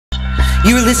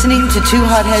You're listening to Two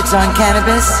Hotheads on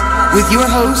Cannabis with your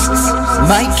hosts,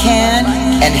 Mike Cann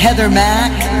and Heather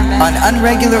Mack on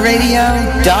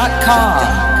unregularradio.com.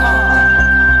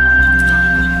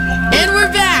 And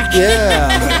we're back.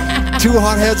 Yeah. Two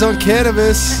Hotheads on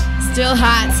Cannabis. Still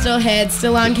hot, still head,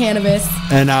 still on Cannabis.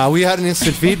 And we had an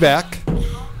instant feedback.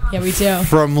 Yeah, we do.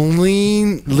 From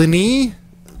Lenny,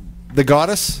 the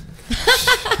goddess.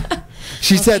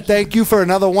 She said, "Thank you for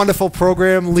another wonderful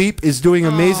program. Leap is doing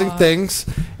amazing things,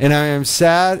 and I am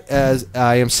sad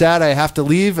I have to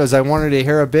leave as I wanted to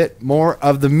hear a bit more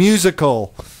of the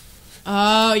musical."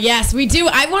 Oh, yes, we do.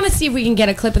 I want to see if we can get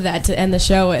a clip of that to end the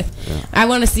show with. Yeah. I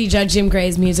want to see Judge Jim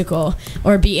Gray's musical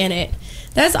or be in it.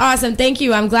 That's awesome. Thank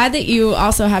you. I'm glad that you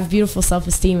also have beautiful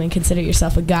self-esteem and consider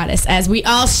yourself a goddess, as we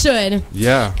all should.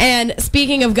 Yeah. And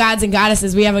speaking of gods and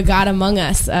goddesses, we have a god among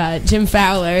us. Jim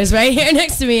Fowler is right here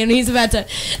next to me, and he's about to...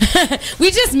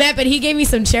 We just met, but he gave me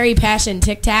some Cherry Passion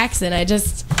Tic Tacs, and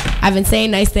I've been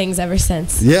saying nice things ever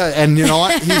since. Yeah, and you know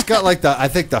what? He's got like I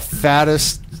think the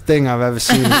fattest thing I've ever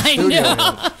seen in the studio. I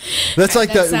know. That's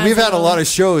like we've had a lot of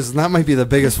shows, and that might be the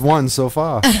biggest one so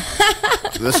far.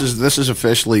 This is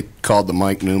officially called the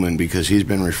Mike Newman because he's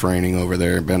been refraining over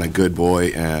there, been a good boy,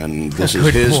 and this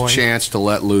is his chance to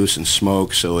let loose and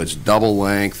smoke. So it's double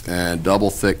length and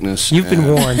double thickness. You've been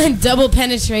warned. Double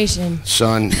penetration,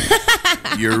 son.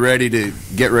 You're ready to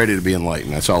be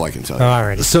enlightened. That's all I can tell you. All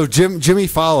right. So Jimmy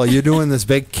Fowler, you're doing this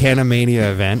big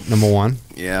Canamania event, number one.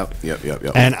 Yep.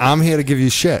 And I'm here to give you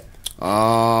shit.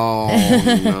 Oh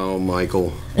no,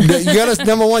 Michael! You gotta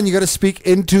number one. You gotta speak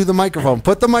into the microphone.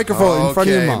 Put the microphone in front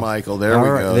of your mouth. Michael. There we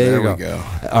go. There we go.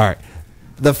 All right.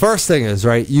 The first thing is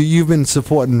right. You've been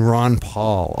supporting Ron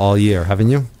Paul all year, haven't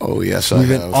you? Oh yes, I have.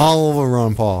 You've been all over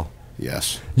Ron Paul.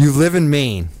 Yes. You live in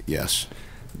Maine. Yes.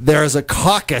 There is a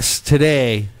caucus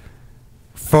today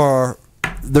for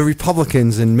the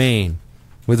Republicans in Maine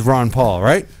with Ron Paul,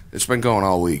 right? It's been going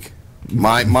all week.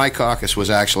 My caucus was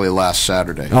actually last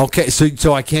Saturday. Okay,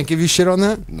 so I can't give you shit on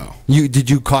that? No. Did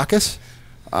you caucus?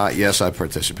 Yes, I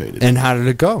participated. And how did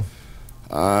it go?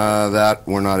 That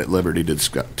we're not at liberty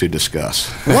to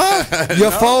discuss. What? You're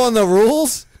following the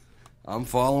rules? I'm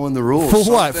following the rules. For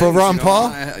what? For Ron Paul?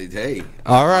 Hey.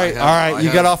 All right.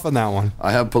 You got off on that one.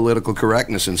 I have political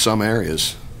correctness in some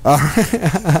areas. All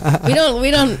right. we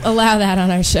don't allow that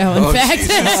on our show. In fact,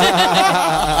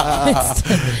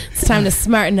 it's time to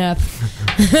smarten up,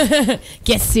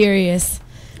 get serious.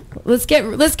 Let's get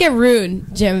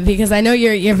rude, Jim, because I know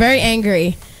you're very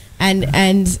angry, and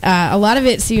a lot of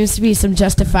it seems to be some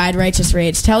justified righteous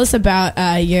rage. Tell us about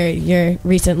your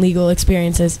recent legal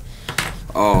experiences.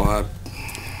 Oh,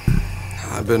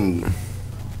 I've been.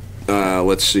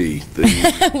 Let's see.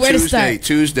 Where to start?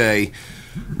 Tuesday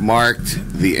marked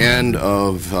the end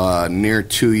of near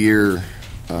 2-year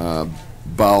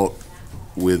bout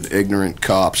with ignorant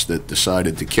cops that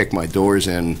decided to kick my doors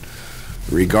in,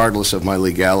 regardless of my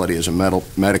legality as a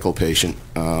medical patient.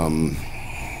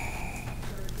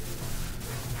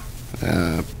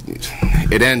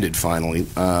 It ended finally.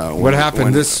 What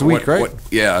happened this week, right?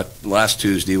 Yeah, last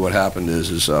Tuesday. What happened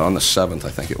is on the 7th, I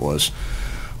think it was.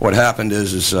 What happened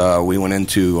is we went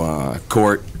into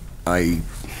court.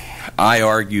 I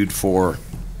argued for,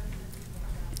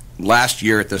 last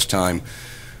year at this time,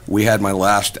 we had my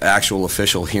last actual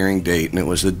official hearing date, and it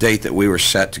was the date that we were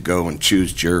set to go and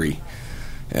choose jury.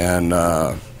 And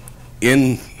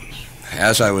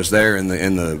as I was there in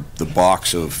the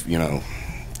box of,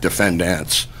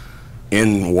 defendants,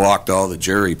 in walked all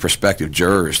the prospective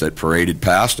jurors that paraded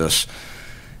past us,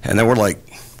 and there were like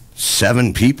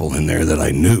 7 people in there that I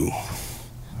knew.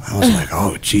 I was like,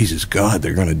 oh, Jesus God,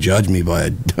 they're going to judge me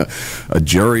by a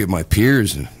jury of my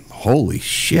peers, and holy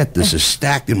shit, this is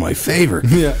stacked in my favor.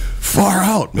 Yeah. Far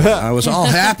out, man. I was all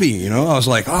happy, I was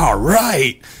like, all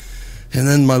right. And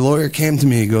then my lawyer came to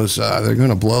me, he goes, they're going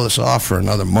to blow this off for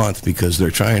another month because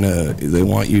they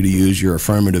want you to use your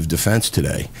affirmative defense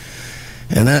today.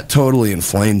 And that totally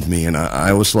inflamed me, and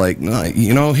I was like,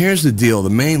 no, here's the deal.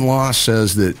 The Maine law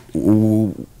says that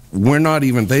we're not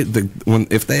even,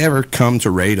 if they ever come to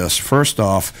raid us, first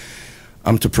off,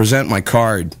 I'm to present my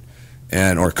card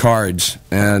or cards,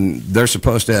 and they're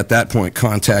supposed to, at that point,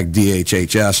 contact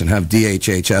DHHS and have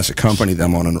DHHS accompany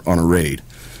them on a raid.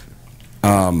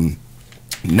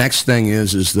 Next thing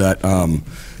is that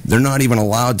they're not even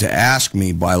allowed to ask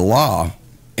me by law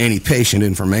any patient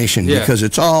information because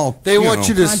it's all they want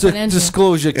you to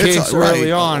disclose your case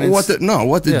early on. What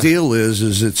the deal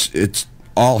is it's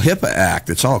all HIPAA Act.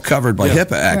 It's all covered by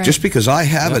HIPAA Act. Right. Just because I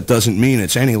have it doesn't mean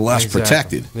it's any less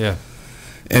protected. Yeah.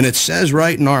 And it says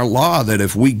right in our law that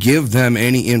if we give them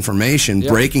any information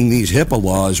breaking these HIPAA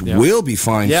laws, we'll be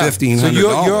fined $1,500. So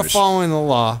you're following the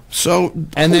law. So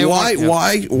and they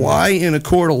why in a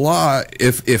court of law,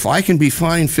 if I can be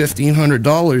fined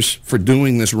 $1,500 for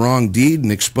doing this wrong deed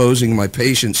and exposing my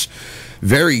patient's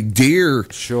very dear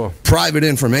private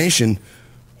information,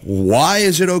 why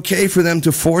is it okay for them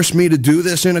to force me to do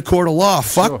this in a court of law?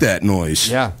 Fuck that noise.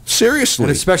 Yeah. Seriously.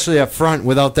 And especially up front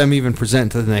without them even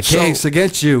presenting the case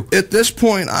against you. At this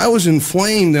point, I was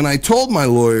inflamed, and I told my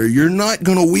lawyer, you're not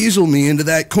going to weasel me into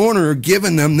that corner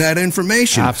giving them that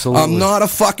information. Absolutely. I'm not a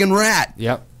fucking rat.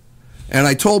 Yep. And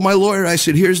I told my lawyer, I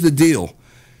said, here's the deal.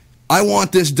 I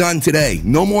want this done today.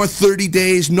 No more 30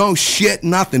 days, no shit,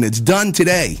 nothing. It's done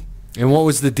today. And what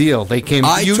was the deal? They came.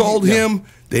 I told him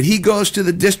that he goes to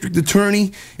the district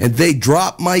attorney and they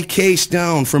drop my case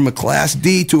down from a Class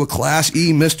D to a Class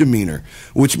E misdemeanor,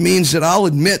 which means that I'll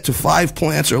admit to 5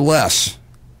 plants or less.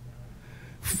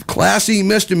 Class E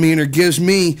misdemeanor gives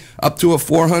me up to a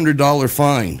 $400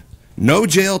 fine. No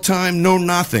jail time, no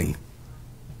nothing.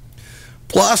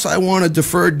 Plus, I want a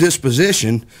deferred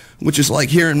disposition, which is like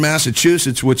here in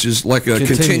Massachusetts, which is like a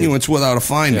continuance without a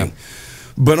finding. Yeah.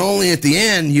 But only at the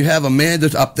end, you have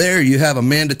up there, you have a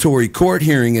mandatory court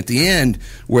hearing at the end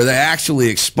where they actually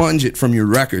expunge it from your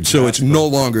record, so it's no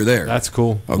longer there. That's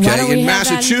cool. Okay, in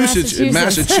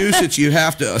Massachusetts, you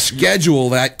have to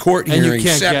schedule that court hearing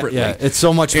separately. It's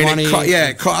so much money.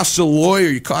 It costs a lawyer.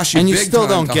 It costs you big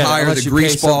time to hire the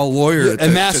greaseball lawyer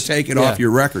to take it off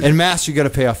your record. In Mass, you got to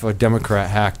pay off a Democrat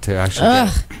hack to actually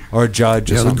get it. Or a judge.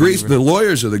 Yeah, the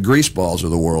lawyers are the greaseballs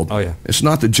of the world. Oh yeah, it's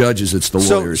not the judges; it's the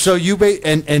lawyers. So you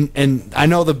and I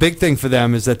know the big thing for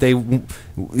them is that they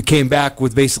came back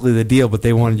with basically the deal, but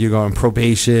they wanted you to go on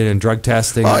probation and drug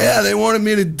testing. Oh yeah, they wanted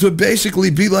me to basically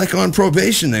be like on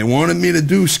probation. They wanted me to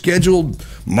do scheduled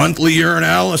monthly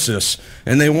urinalysis,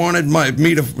 and they wanted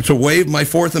me to waive my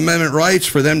Fourth Amendment rights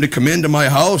for them to come into my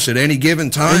house at any given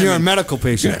time. And you're a medical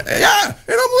patient. Yeah, and I'm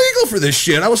legal for this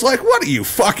shit. I was like, what are you,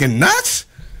 fucking nuts?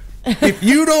 If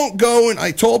you don't go, and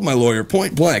I told my lawyer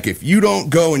point blank, if you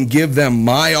don't go and give them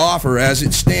my offer as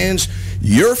it stands,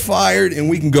 you're fired, and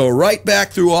we can go right back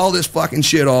through all this fucking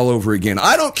shit all over again.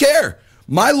 I don't care.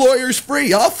 My lawyer's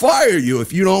free. I'll fire you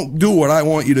if you don't do what I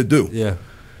want you to do. Yeah.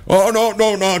 Oh,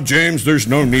 no, James, there's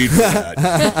no need for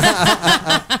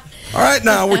that. All right,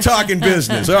 now we're talking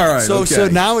business. All right, So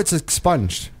now it's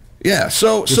expunged. Yeah,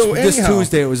 so anyhow, this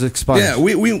Tuesday it was expunged.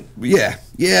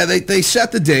 Yeah, they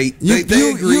set the date. They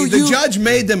agreed. The judge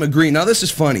made them agree. Now this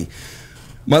is funny.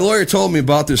 My lawyer told me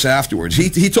about this afterwards.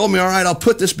 He told me, all right, I'll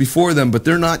put this before them, but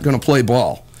they're not going to play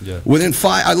ball. Yeah.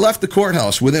 I left the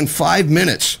courthouse. Within 5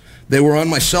 minutes, they were on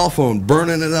my cell phone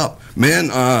burning it up. Man,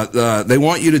 they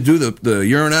want you to do the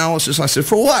urinalysis. I said,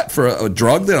 for what? For a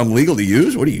drug that I'm legal to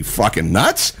use? What are you, fucking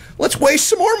nuts? Let's waste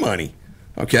some more money.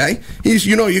 Okay?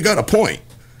 You got a point.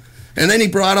 And then he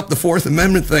brought up the Fourth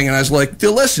Amendment thing, and I was like,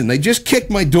 listen, they just kicked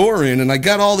my door in, and I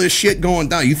got all this shit going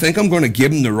down. You think I'm going to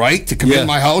give them the right to come in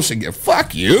my house and get,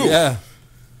 fuck you. Yeah.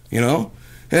 You know?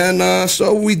 And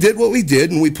so we did what we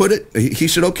did, and we put it, he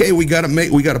said, okay, we got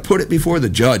to put it before the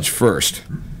judge first.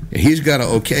 And he's got to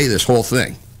okay this whole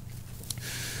thing.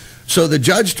 So the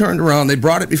judge turned around, they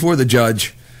brought it before the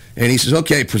judge, and he says,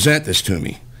 okay, present this to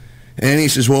me. And he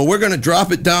says, well, we're going to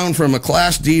drop it down from a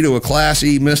Class D to a Class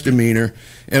E misdemeanor,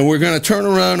 and we're going to turn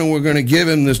around and we're going to give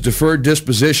him this deferred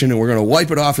disposition, and we're going to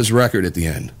wipe it off his record at the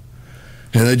end.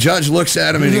 And the judge looks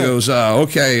at him and he goes,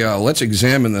 okay, let's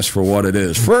examine this for what it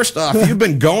is. First off, you've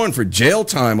been going for jail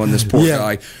time on this poor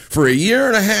guy for 1.5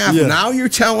 years. Yeah. Now you're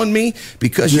telling me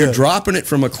because you're dropping it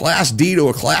from a Class D to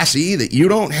a Class E that you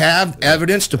don't have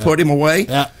evidence to put him away?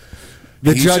 Yeah.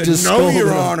 The judge is no,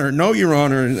 Your Honor, no, Your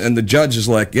Honor, and the judge is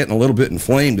like getting a little bit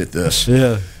inflamed at this.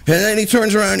 Yeah, and then he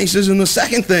turns around and he says, and the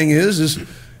second thing is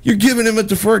you're giving him a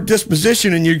deferred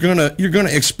disposition, and you're gonna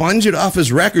expunge it off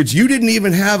his records. You didn't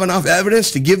even have enough evidence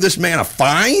to give this man a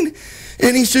fine.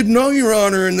 And he said, no, Your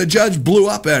Honor, and the judge blew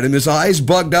up at him. His eyes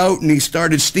bugged out, and he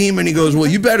started steaming. He goes, well,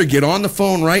 you better get on the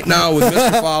phone right now with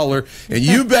Mr. Fowler, and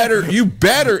you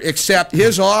better accept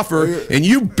his offer, and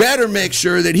you better make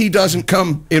sure that he doesn't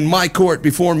come in my court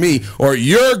before me, or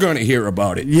you're going to hear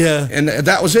about it. Yeah. And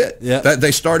that was it. Yeah.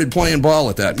 They started playing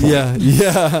ball at that point. Yeah,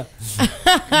 yeah.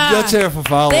 Let's hear it for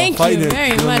Fowler. Thank you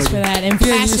very much for that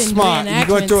impassioned you're smart. You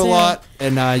go through a lot,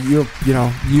 and you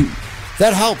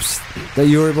that helps that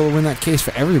you were able to win that case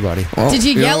for everybody. Well, did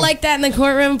you yell like that in the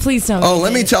courtroom? Please don't. Oh,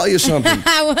 let me tell you something.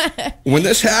 When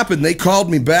this happened, they called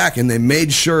me back and they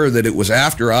made sure that it was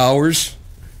after hours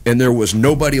and there was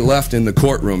nobody left in the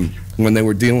courtroom when they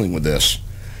were dealing with this.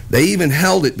 They even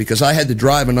held it because I had to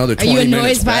drive another 20 minutes. Are you a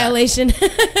noise back. violation?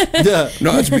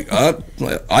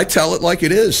 No, I tell it like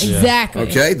it is. Exactly.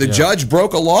 Okay, the judge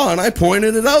broke a law and I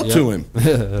pointed it out to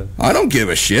him. I don't give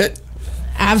a shit.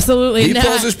 Absolutely He not.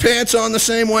 pulls his pants on the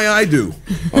same way I do.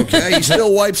 Okay, he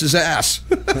still wipes his ass.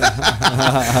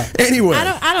 Anyway,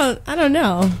 I don't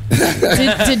know.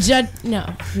 Did judge? No.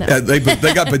 yeah, they got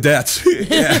bidets.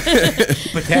 Yeah.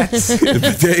 Bidets.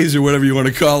 Bidets or whatever you want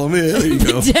to call them. Yeah, there you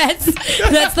go. Bidets.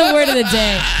 That's the word of the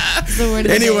day. That's the word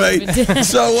of the Anyway, day.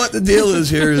 so what the deal is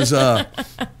here is,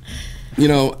 you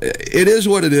know, it is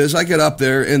what it is. I get up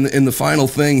there in the final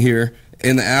thing here.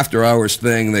 In the after hours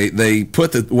thing, they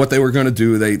put what they were going to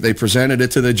do. They presented it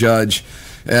to the judge,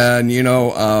 and you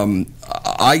know,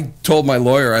 I told my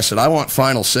lawyer, I said, I want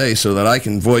final say so that I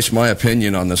can voice my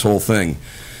opinion on this whole thing.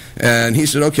 And he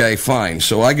said, okay, fine.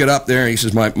 So I get up there, and he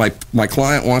says, my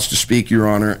client wants to speak, Your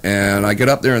Honor. And I get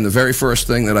up there, and the very first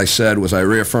thing that I said was, I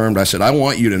reaffirmed, I said, I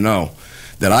want you to know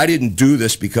that I didn't do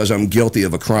this because I'm guilty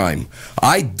of a crime.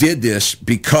 I did this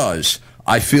because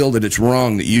I feel that it's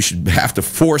wrong that you should have to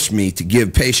force me to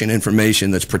give patient information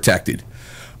that's protected.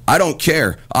 I don't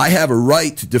care. I have a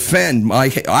right to defend I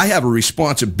have a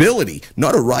responsibility,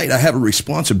 not a right, I have a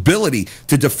responsibility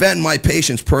to defend my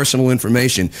patient's personal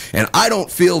information. And I don't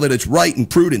feel that it's right and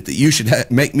prudent that you should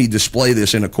make me display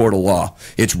this in a court of law.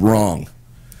 It's wrong.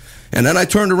 And then I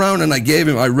turned around and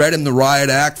I read him the Riot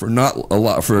Act for not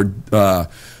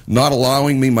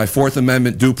allowing me my Fourth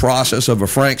Amendment due process of a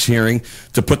Franks hearing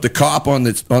to put the cop on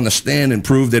the stand and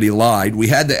prove that he lied. We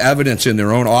had the evidence in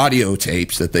their own audio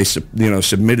tapes that they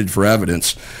submitted for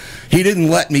evidence. He didn't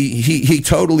let me. He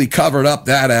totally covered up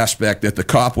that aspect that the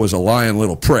cop was a lying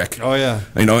little prick. Oh yeah.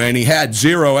 You know, and he had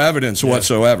zero evidence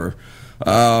whatsoever.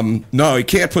 No, he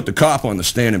can't put the cop on the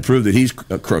stand and prove that he's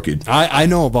crooked. I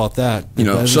know about that. You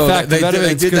know, so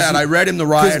they did that. I read him the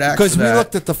Riot Act because we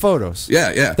looked at the photos.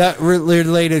 Yeah. That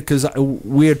related because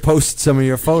we had posted some of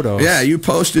your photos. Yeah, you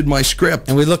posted my script,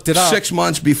 and we looked it up 6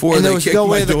 months before and they there was kicked no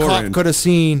my way the door cop in. could have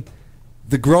seen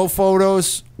the grow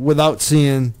photos without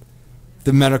seeing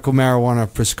the medical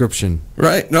marijuana prescription.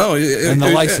 Right. No. And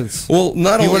the license. Well,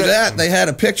 not only that, they had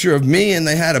a picture of me and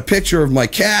they had a picture of my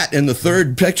cat, and the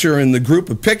third picture in the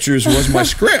group of pictures was my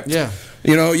script. Yeah.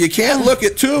 You know, you can't look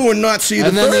at two and not see the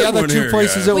third one. And then the other two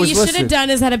places it What was you should listed. have done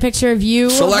is had a picture of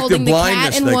you holding the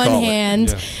cat in one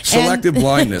hand. Selective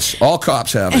blindness. All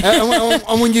cops have it.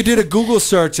 And when you did a Google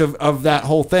search of that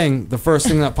whole thing, the first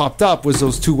thing that popped up was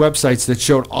those two websites that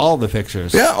showed all the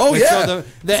pictures. Yeah, oh and yeah. So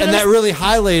and that really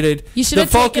highlighted, the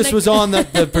focus was on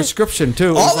the prescription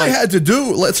too. All they had to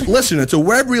do, listen, it's a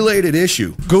web-related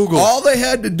issue. Google. All they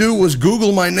had to do was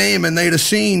Google my name, and they'd have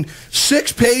seen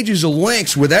 6 pages of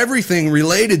links with everything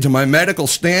related to my medical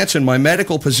stance and my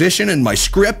medical position and my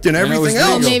script and everything else.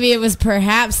 Well, maybe it was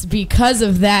perhaps because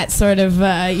of that sort of,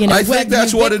 I think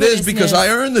that's what it is, because I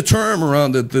earned the term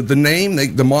around the name,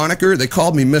 the moniker. They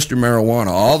called me Mr. Marijuana.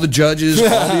 All the judges,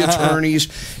 all the attorneys,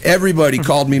 everybody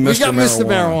called me Mr. Marijuana. We got Mr.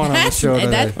 Marijuana on the show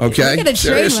today. Okay, we got a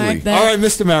seriously. there. All right,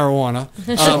 Mr. Marijuana.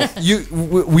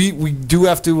 We do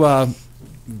have to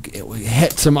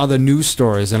hit some other news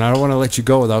stories, and I don't want to let you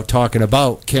go without talking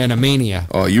about Cannamania.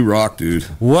 Oh, you rock, dude.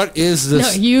 What is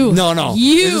this? No, you. No.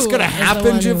 You is this going to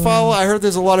happen, Jim Fowler? I heard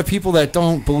there's a lot of people that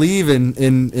don't believe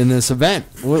in this event.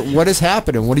 What is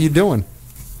happening? What are you doing?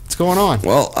 What's going on?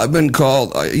 Well, I've been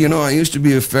called, I used to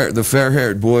be the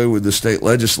fair-haired boy with the state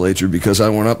legislature because I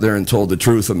went up there and told the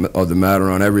truth of the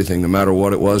matter on everything, no matter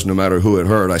what it was, no matter who it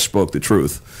hurt, I spoke the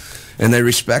truth. And they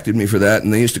respected me for that,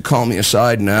 and they used to call me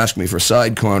aside and ask me for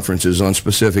side conferences on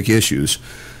specific issues.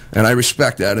 And I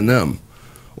respect that in them.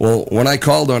 Well, when I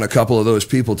called on a couple of those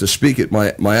people to speak at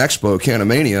my expo,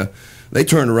 Cannamania, they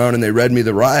turned around and they read me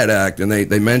the Riot Act, and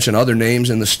they mentioned other names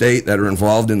in the state that are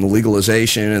involved in the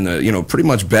legalization and the, pretty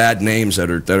much bad names that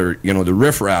are the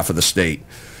riffraff of the state.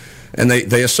 And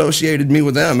they associated me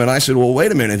with them, and I said, well,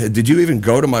 wait a minute, did you even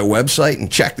go to my website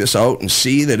and check this out and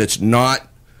see that it's not,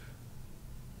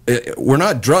 we're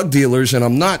not drug dealers, and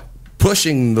I'm not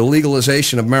pushing the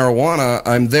legalization of marijuana.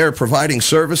 I'm there providing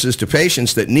services to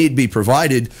patients that need be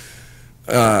provided,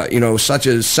 such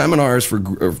as seminars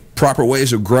for proper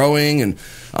ways of growing, and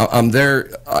I'm there.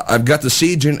 I've got the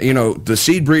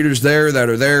seed breeders there that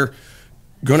are there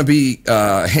going to be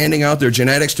handing out their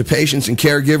genetics to patients and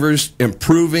caregivers,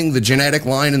 improving the genetic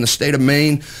line in the state of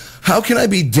Maine. How can I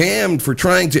be damned for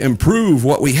trying to improve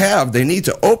what we have? They need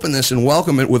to open this and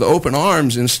welcome it with open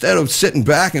arms instead of sitting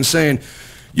back and saying,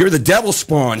 You're the devil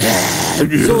spawn.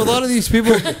 So a lot of these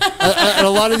people, and a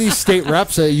lot of these state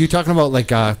reps, are you talking about like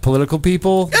political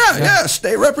people? Yeah,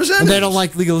 state representatives. And they don't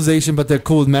like legalization, but they're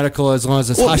cool with medical as long as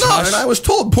it's hush hush. And I was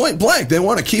told point blank they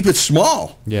want to keep it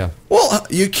small. Yeah. Well,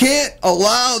 you can't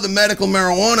allow the medical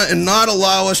marijuana and not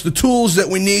allow us the tools that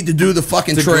we need to do the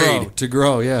fucking trade. To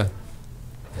grow, yeah.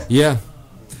 Yeah.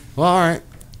 Well, all right.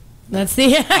 That's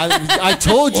the. I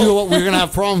told you we were going to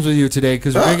have problems with you today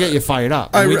because we're going to get you fired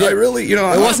up. I really, you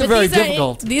know, it wasn't very these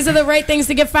difficult. These are the right things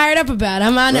to get fired up about.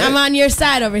 I'm on your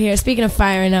side over here. Speaking of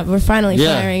firing up, we're finally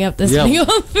firing up this thing.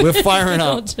 We're firing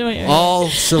up all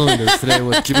cylinders today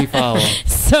with Jimmy Fowler.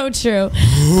 So true.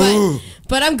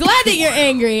 But I'm glad that you're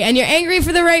angry, and you're angry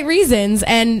for the right reasons,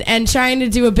 and trying to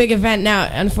do a big event. Now,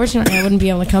 unfortunately, I wouldn't be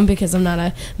able to come because I'm not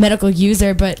a medical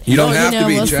user, but... You don't have to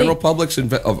be. General public's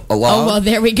allowed. Oh, well,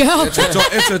 there we go. It's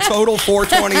a total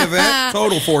 420 event,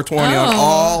 total 420 on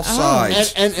all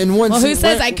sides. And once well, who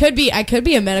says I could be a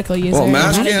medical user in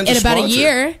about a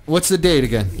year? What's the date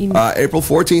again? April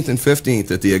 14th and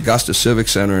 15th at the Augusta Civic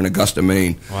Center in Augusta,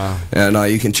 Maine. Wow. And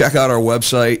you can check out our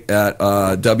website at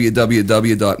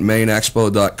www.mainexpo.com.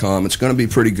 It's going to be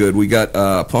pretty good. We got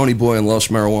Pony Boy and Los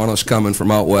Marijuanos coming from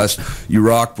out west. You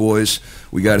rock, boys.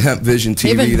 We got Hemp Vision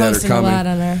TV that are coming.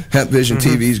 Hemp Vision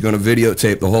TV is going to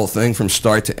videotape the whole thing from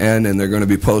start to end, and they're going to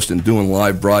be doing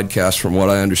live broadcasts from what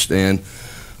I understand.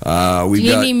 Do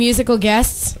you need musical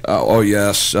guests? Oh,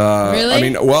 yes. Really? I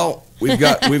mean, well... We've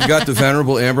got the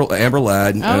venerable Amber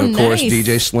Ladd, and of course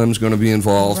DJ Slim's going to be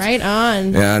involved. Right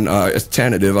on. And it's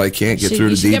tentative. I can't get through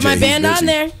to DJ. Get my band on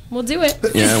there. We'll do it.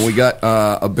 Yeah, and we got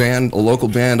a local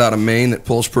band out of Maine that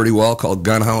pulls pretty well called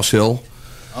Gunhouse Hill.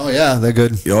 Oh yeah, they're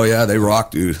good. Oh yeah, they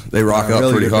rock, dude. They rock out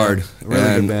really pretty hard.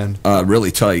 Really good band. Really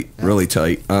tight, really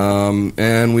tight.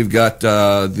 And we've got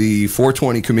the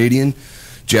 420 comedian.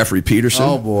 Jeffrey Peterson.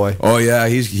 Oh boy. Oh yeah,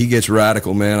 he gets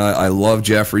radical, man. I love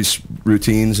Jeffrey's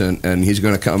routines, and he's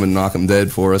going to come and knock them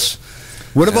dead for us.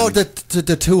 What about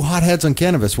the two hotheads on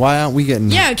Cannabis? Why aren't we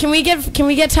getting? Yeah, can we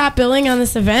get top billing on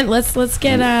this event? Let's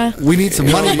get. We need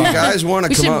some money. You guys want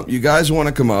to come up? You guys want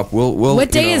to come up? We'll.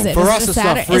 What day is it? For us, it's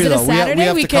not free though. We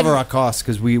have to cover our costs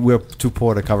because we're too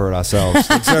poor to cover it ourselves.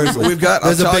 Seriously, we've got.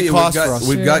 There's a big cost for us.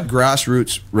 We've got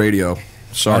Grassroots Radio.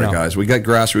 Sorry, guys. We got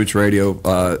Grassroots Radio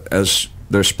as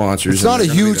their sponsors. It's not a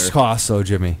huge cost, though,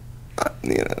 Jimmy.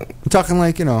 I'm talking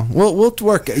like, we'll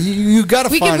work. You got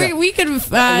to find we could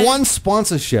one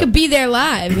sponsorship. Could be there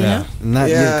live, you know?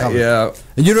 Yeah.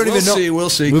 And you don't even know. We'll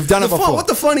see. We've done it before. What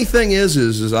the funny thing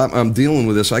is I'm dealing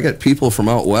with this. I got people from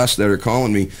out west that are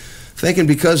calling me thinking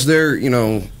because they're,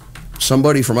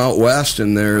 somebody from out west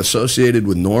and they're associated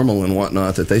with Normal and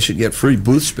whatnot that they should get free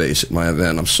booth space at my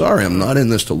event. I'm sorry. I'm not in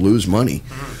this to lose money.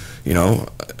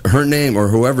 Her name or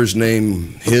whoever's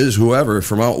name whoever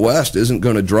from out west isn't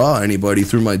going to draw anybody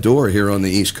through my door here on the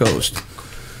East Coast.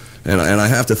 And I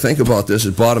have to think about this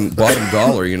as bottom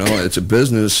dollar. It's a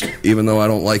business, even though I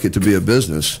don't like it to be a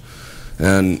business.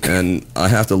 And I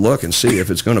have to look and see if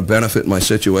it's going to benefit my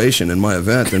situation and my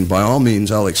event. Then by all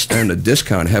means, I'll extend a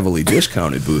heavily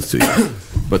discounted booth to you.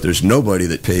 But there's nobody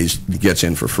that gets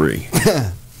in for free.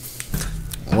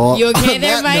 Well, you okay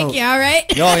there, Mike? You all right?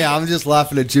 Oh, yeah. I'm just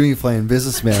laughing at Jimmy playing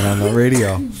businessman on the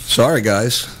radio. Sorry,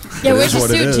 guys. Yeah, where's your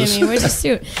suit, Jimmy? Where's your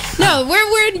suit? No,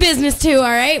 we're in business too, all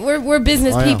right? We're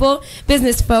business people,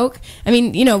 business folk. I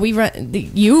mean, we run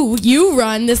you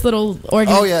run this little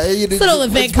little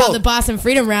event called the Boston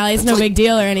Freedom Rally. It's no big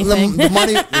deal or anything.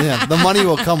 The money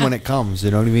will come when it comes.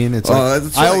 You know what I mean? It's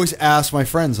I always ask my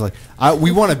friends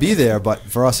we want to be there, but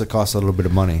for us it costs a little bit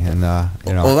of money, and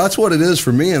Well, that's what it is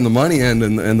for me and the money end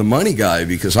and the money guy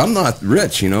because I'm not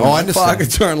rich. My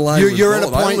pockets aren't lined. You're in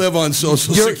a point. I live on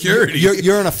Social Security.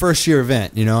 You're in a first year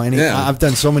event, and I've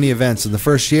done so many events, and the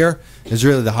first year is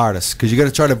really the hardest because you got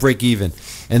to try to break even,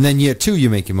 and then year 2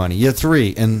 you make your money, year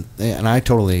 3, and I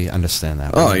totally understand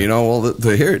that. Oh,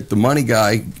 the money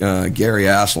guy, Gary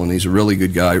Aslan, he's a really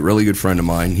good guy, really good friend of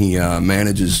mine. He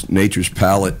manages Nature's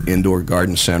Palette Indoor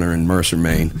Garden Center in Mercer,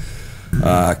 Maine.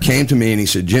 Came to me and he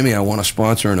said, Jimmy, I want to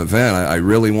sponsor an event. I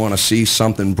really want to see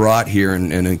something brought here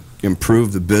and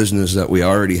improve the business that we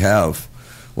already have.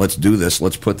 Let's do this.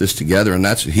 Let's put this together. And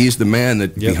he's the man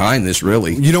behind this,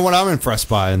 really. You know what I'm impressed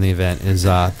by in the event is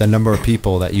the number of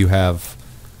people that you have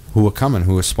who are coming,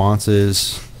 who are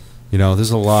sponsors.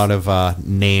 There's a lot of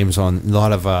names a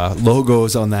lot of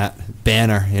logos on that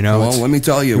banner. Well, let me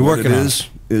tell you what it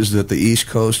is that the East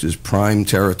Coast is prime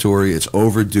territory. It's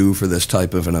overdue for this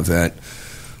type of an event.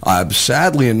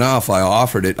 Sadly enough, I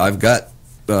offered it. I've got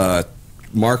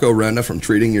Marco Renda from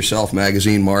Treating Yourself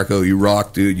magazine. Marco, you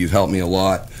rock, dude. You've helped me a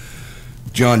lot.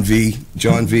 John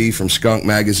V from Skunk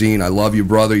Magazine. I love you,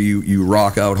 brother. You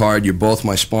rock out hard. You're both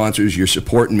my sponsors. You're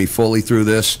supporting me fully through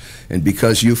this, and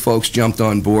because you folks jumped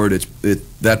on board,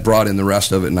 that brought in the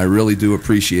rest of it, and I really do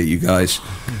appreciate you guys.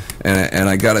 And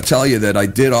I got to tell you that I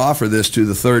did offer this to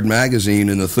the Third Magazine,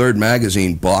 and the Third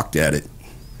Magazine balked at it.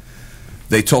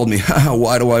 They told me,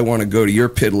 why do I want to go to your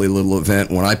piddly little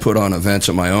event when I put on events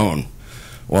of my own?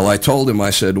 Well, I told him, I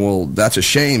said, well, that's a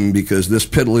shame because this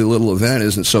piddly little event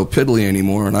isn't so piddly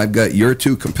anymore, and I've got your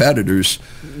two competitors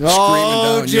screaming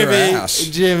down your ass.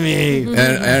 Jimmy.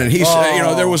 And he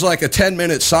said, there was like a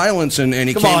 10-minute silence, and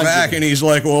he came back, and he's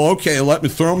like, well, okay, let me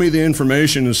throw me the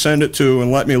information and send it to,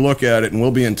 and let me look at it, and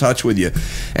we'll be in touch with you.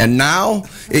 And now,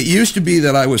 it used to be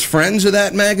that I was friends of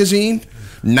that magazine.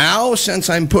 Now, since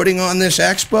I'm putting on this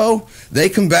expo, they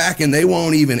come back and they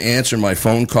won't even answer my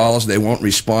phone calls. They won't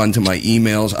respond to my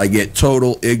emails. I get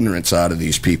total ignorance out of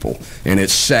these people, and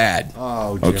it's sad.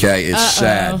 Oh, Jimmy. Okay, it's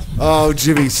sad. Oh,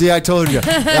 Jimmy. See, I told you.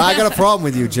 I got a problem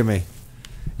with you, Jimmy.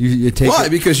 You take Why?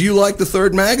 Because you like the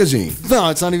Third Magazine. No,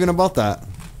 it's not even about that.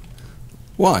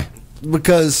 Why?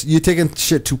 Because you're taking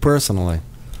shit too personally.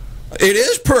 It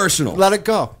is personal. Let it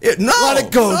go. No, let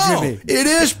it go, no, Jimmy. It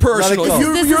is personal. Let it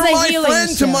go. You're my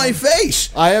friend to my face.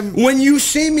 I am. When you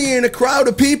see me in a crowd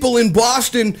of people in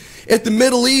Boston at the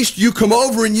Middle East, you come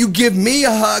over and you give me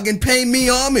a hug and pay me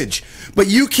homage. But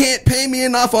you can't pay me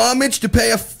enough homage to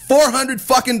pay a $400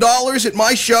 fucking at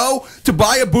my show to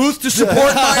buy a booth to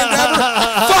support my endeavor.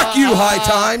 Fuck you, High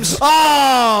Times.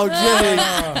 Oh, Jimmy.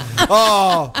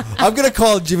 Oh, I'm gonna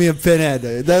call Jimmy a pinhead.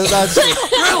 That's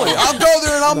really. I'll go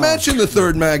there and I'll mention the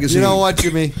Third Magazine. You know what,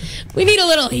 Jimmy? We need a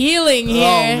little healing here.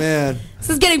 Oh man, this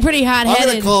is getting pretty hot-headed. I'm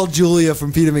gonna call Julia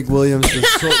from Peter McWilliams to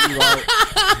sort you out.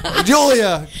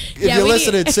 Julia, if you're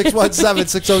listening,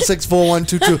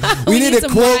 617-606-4122. We need a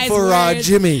quote for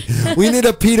Jimmy. We need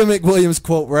a Peter McWilliams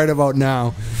quote right about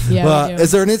now. Yeah, is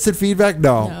there an instant feedback?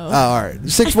 No. Oh, all right.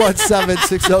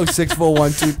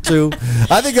 617-606-4122.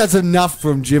 I think that's enough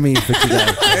from Jimmy for today.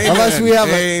 Amen. Unless we have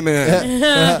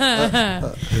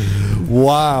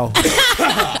Wow.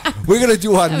 We're going to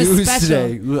do our news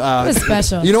today. It was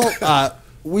special. You know,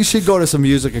 we should go to some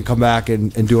music and come back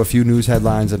and do a few news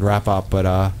headlines and wrap up. But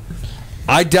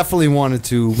I definitely wanted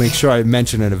to make sure I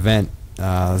mention an event.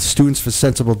 Students for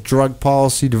Sensible Drug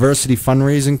Policy Diversity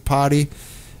Fundraising Party.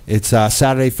 It's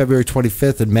Saturday, February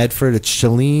 25th in Medford. It's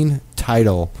Shaleen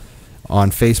Title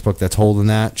on Facebook that's holding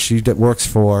that. She works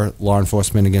for Law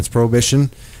Enforcement Against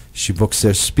Prohibition. She books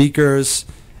their speakers.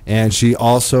 And she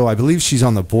also, I believe she's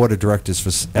on the board of directors for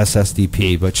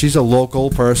SSDP, but she's a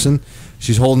local person.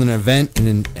 She's holding an event,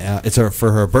 and it's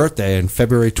for her birthday on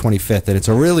February 25th, and it's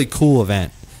a really cool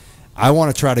event. I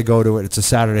want to try to go to it. It's a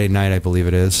Saturday night, I believe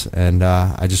it is, and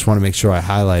I just want to make sure I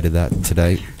highlighted that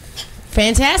today.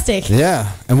 Fantastic.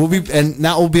 Yeah, and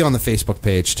that will be on the Facebook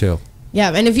page too.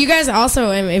 Yeah, and if you guys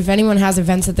also, if anyone has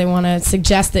events that they want to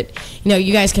suggest that,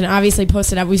 you guys can obviously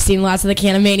post it up. We've seen lots of the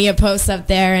Canamania posts up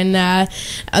there, and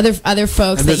other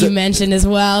folks that you mentioned as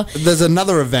well. There's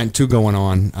another event too going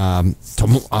on.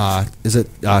 Is it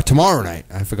tomorrow night?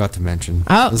 I forgot to mention.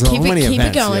 Oh, keep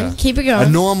it going. Yeah. Keep it going. A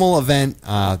normal event.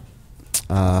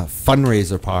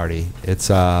 Fundraiser party. It's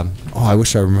I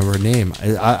wish I remember her name.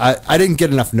 I didn't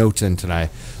get enough notes in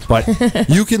tonight, but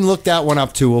you can look that one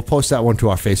up too. We'll post that one to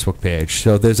our Facebook page.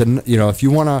 So there's if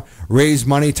you want to raise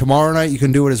money tomorrow night, you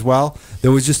can do it as well.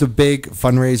 There was just a big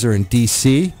fundraiser in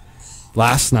DC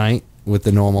last night with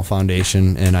the Normal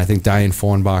Foundation, and I think Diane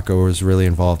Fornbacher was really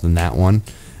involved in that one.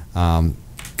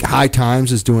 High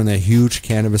Times is doing a huge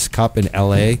cannabis cup in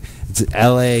LA. It's an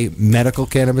LA Medical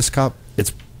Cannabis Cup.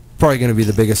 It's probably going to be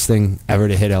the biggest thing ever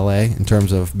to hit LA in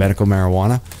terms of medical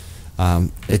marijuana.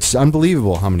 It's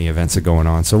unbelievable how many events are going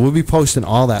on. So we'll be posting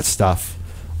all that stuff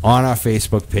on our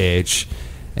Facebook page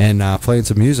and playing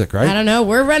some music, right? I don't know.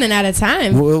 We're running out of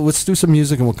time. Let's do some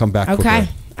music and we'll come back. Okay. Quickly.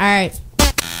 All right.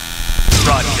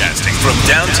 Broadcasting from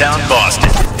downtown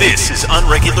Boston, this is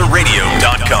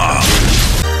UnregularRadio.com.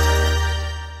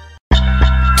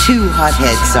 Two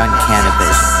hotheads on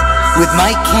cannabis with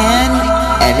Mike Cann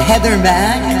and Heather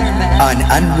Mack on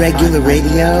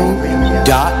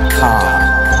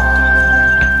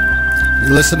UnregularRadio.com.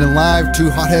 You're listening live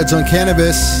to Hotheads on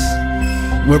Cannabis.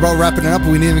 We're about wrapping it up,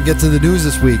 but we didn't even get to the news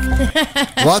this week.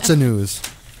 Lots of news.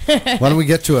 Why don't we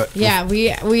get to it? Yeah,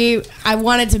 I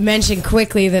wanted to mention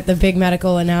quickly that the big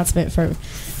medical announcement for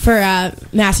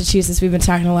Massachusetts, we've been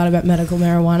talking a lot about medical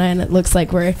marijuana, and it looks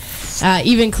like we're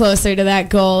even closer to that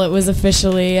goal. It was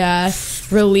officially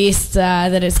released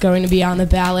that it's going to be on the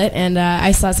ballot, and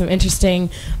I saw some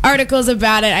interesting articles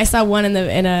about it. I saw one in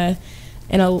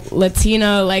in a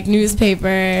Latino like newspaper.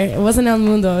 It wasn't El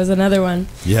Mundo, it was another one.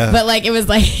 Yeah. But like it was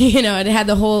like it had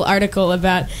the whole article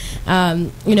about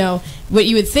what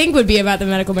you would think would be about the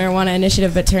medical marijuana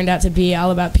initiative, but turned out to be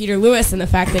all about Peter Lewis and the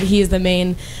fact that he is the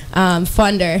main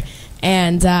funder.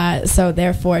 And so,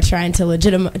 therefore, trying to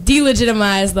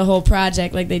delegitimize the whole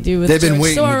project, like they do with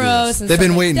George Soros. They've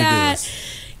been waiting to do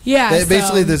this. Yeah.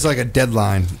 Basically, there's like a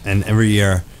deadline, and every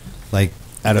year, like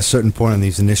at a certain point in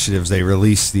these initiatives, they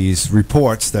release these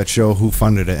reports that show who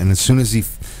funded it. And as soon as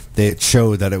they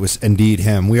showed that it was indeed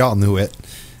him, we all knew it.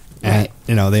 And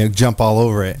they jump all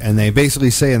over it, and they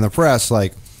basically say in the press,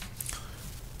 like,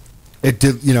 it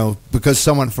did, because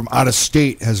someone from out of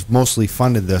state has mostly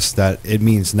funded this, that it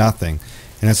means nothing.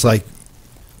 And it's like,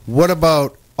 what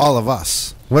about all of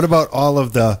us? What about all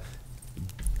of the...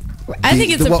 I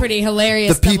think it's a pretty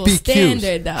hilarious double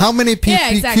standard, though. How many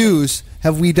PPQs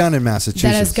have we done in Massachusetts?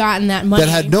 That has gotten that money. That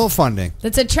had no funding.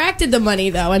 That's attracted the money,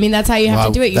 though. I mean, that's how you have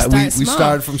to do it. You start small. We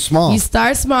started from small. You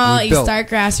start small, you start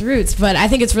grassroots. But I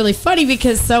think it's really funny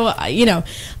because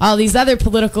all these other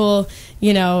political,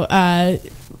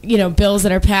 bills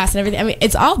that are passed and everything. I mean,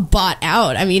 it's all bought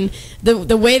out. I mean,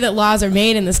 the way that laws are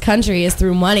made in this country is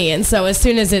through money, and so as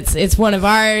soon as it's one of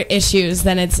our issues,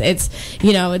 then it's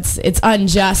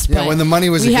unjust. Yeah, but when the money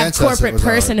was against us, we have corporate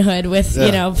personhood with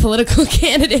political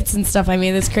candidates and stuff. I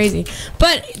mean, it's crazy.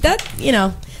 But that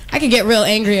I could get real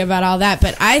angry about all that.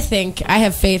 But I think I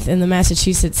have faith in the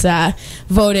Massachusetts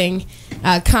voting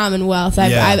commonwealth. I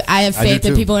have faith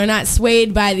that people are not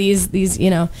swayed by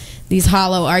these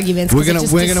hollow arguments. We're gonna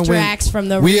distracts win. From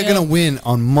the we are going to win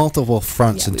on multiple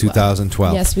fronts in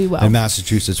 2012. Yes, we will. In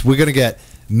Massachusetts, we're going to get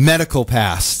medical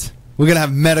passed. We're going to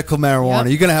have medical marijuana. Yep.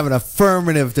 You're going to have an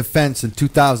affirmative defense in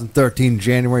 2013,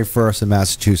 January 1st in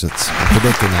Massachusetts. I'm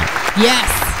predicting that.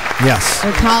 Yes.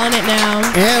 We're calling it now.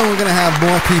 And we're going to have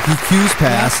more PPQs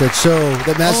passed that show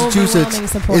that Massachusetts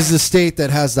is the state that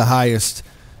has the highest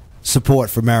support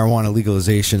for marijuana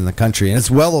legalization in the country, and it's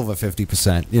well over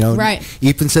 50%. Right.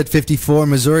 Ethan said 54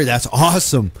 in Missouri. That's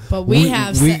awesome. But we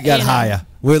got higher.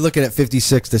 We're looking at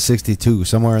 56 to 62,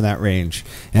 somewhere in that range,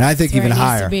 and I think even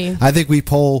higher. I think we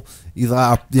poll.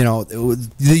 The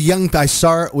young. I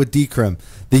saw it with Decrim.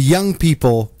 The young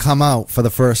people come out for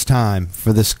the first time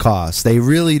for this cause. They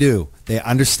really do. They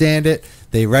understand it.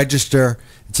 They register.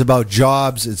 It's about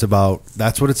jobs.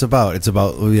 That's what it's about. It's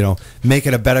about,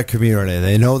 making a better community.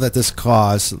 They know that this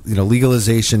cause,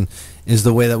 legalization is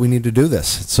the way that we need to do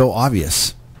this. It's so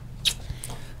obvious.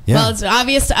 Yeah. Well, it's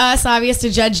obvious to us, obvious to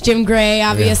Judge Jim Gray,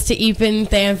 obvious to Ethan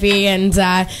Thampy and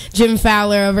Jim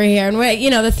Fowler over here. And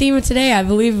the theme of today, I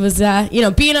believe, was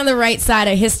being on the right side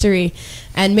of history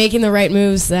and making the right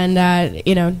moves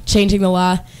and changing the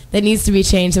law that needs to be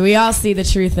changed. So we all see the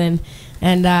truth in.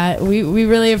 And we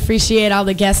really appreciate all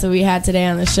the guests that we had today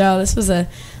on the show. This was a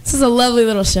lovely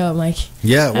little show, Mike.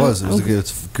 Yeah, it was. It was a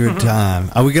good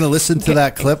time. Are we going to listen to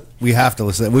that clip? We have to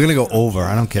listen. We're going to go over.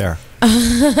 I don't care.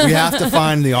 We have to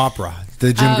find the opera,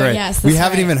 the Jim Gray. Yes, we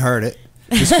haven't even heard it.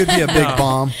 This could be a big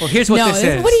bomb. Well, here's what this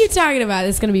is. What are you talking about?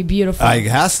 It's going to be beautiful. It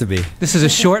has to be. This is a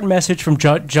short message from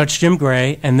Judge Jim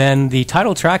Gray, and then the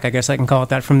title track, I guess I can call it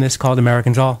that, from this, called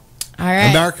Americans All. All right.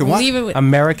 American what?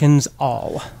 Americans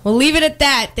All. We'll leave it at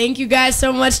that. Thank you guys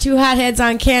so much. Two Hotheads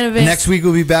on Cannabis. Next week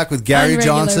we'll be back with Gary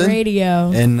Johnson.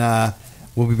 Radio. And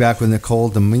we'll be back with Nicole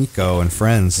D'Amico and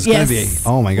friends. It's going to be,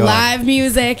 oh my God. Live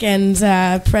music and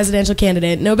presidential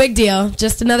candidate. No big deal.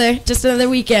 Just another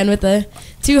weekend with the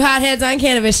Two Hotheads on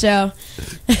Cannabis show.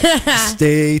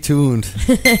 Stay tuned.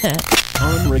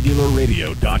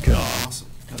 Unregularradio.com.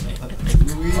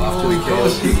 Awesome.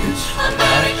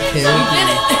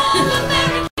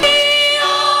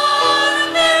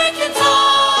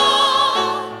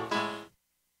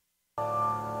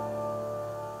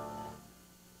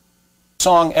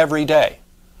 Song every day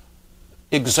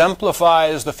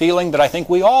exemplifies the feeling that I think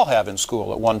we all have in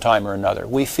school at one time or another.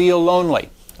 We feel lonely.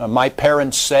 My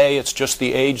parents say it's just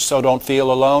the age, so don't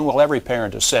feel alone. Well, every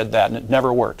parent has said that, and it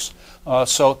never works.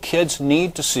 So kids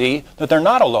need to see that they're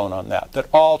not alone on that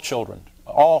all children,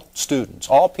 all students,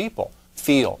 all people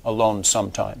feel alone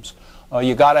sometimes.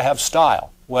 You got to have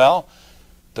style. Well,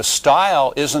 the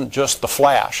style isn't just the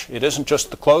flash. It isn't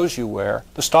just the clothes you wear.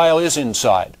 The style is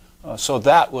inside. So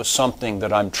that was something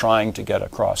that I'm trying to get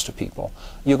across to people.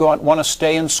 You want to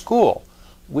stay in school.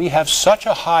 We have such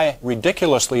a high,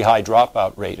 ridiculously high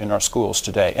dropout rate in our schools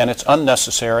today, and it's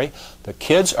unnecessary. The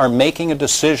kids are making a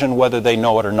decision whether they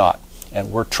know it or not.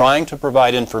 And we're trying to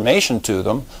provide information to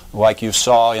them, like you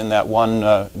saw in that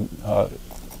one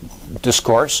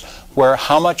discourse, where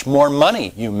how much more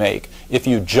money you make if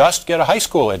you just get a high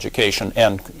school education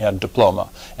and diploma,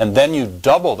 and then you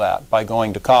double that by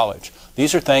going to college.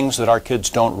 These are things that our kids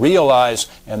don't realize,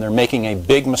 and they're making a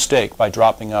big mistake by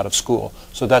dropping out of school.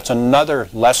 So that's another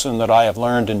lesson that I have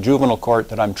learned in juvenile court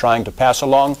that I'm trying to pass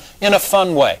along in a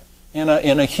fun way, in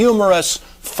a humorous,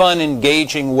 fun,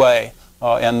 engaging way,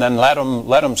 and then let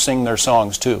them sing their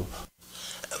songs too.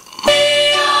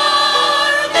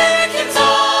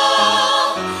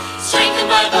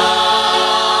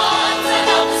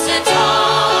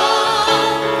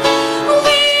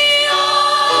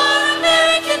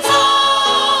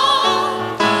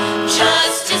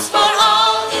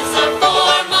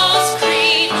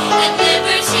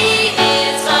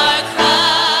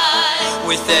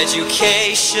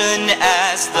 Education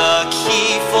as the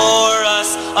key for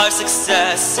us, our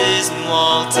successes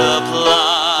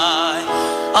multiply.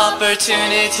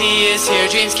 Opportunity is here,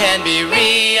 dreams can be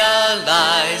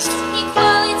realized.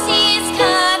 Equality is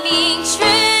coming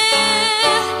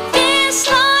true. This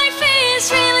life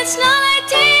is real, it's not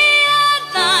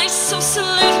idealized. So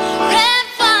salute red,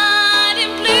 white,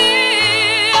 and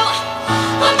blue.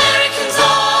 Americans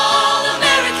all,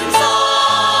 Americans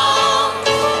all.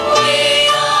 We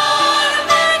are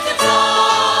Americans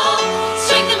all.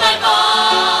 Strengthened by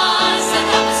bonds that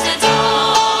help us stand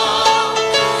tall.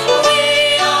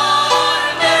 We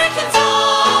are Americans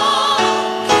all.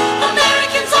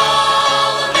 Americans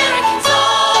all, Americans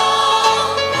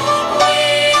all.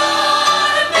 We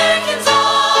are Americans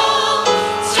all.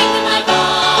 Strengthened by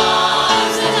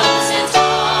bonds that help us stand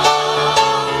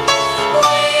tall.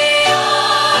 We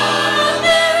are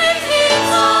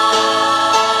Americans all.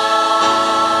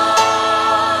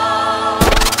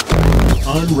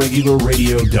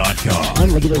 UnregularRadio.com.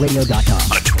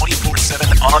 UnregularRadio.com. A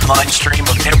 24/7 online stream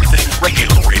of everything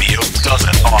Regular Radio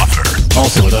doesn't offer.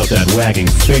 Also without that wagging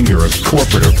finger of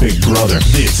corporate or Big Brother,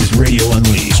 this is Radio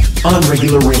Unleashed.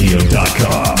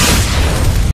 UnregularRadio.com.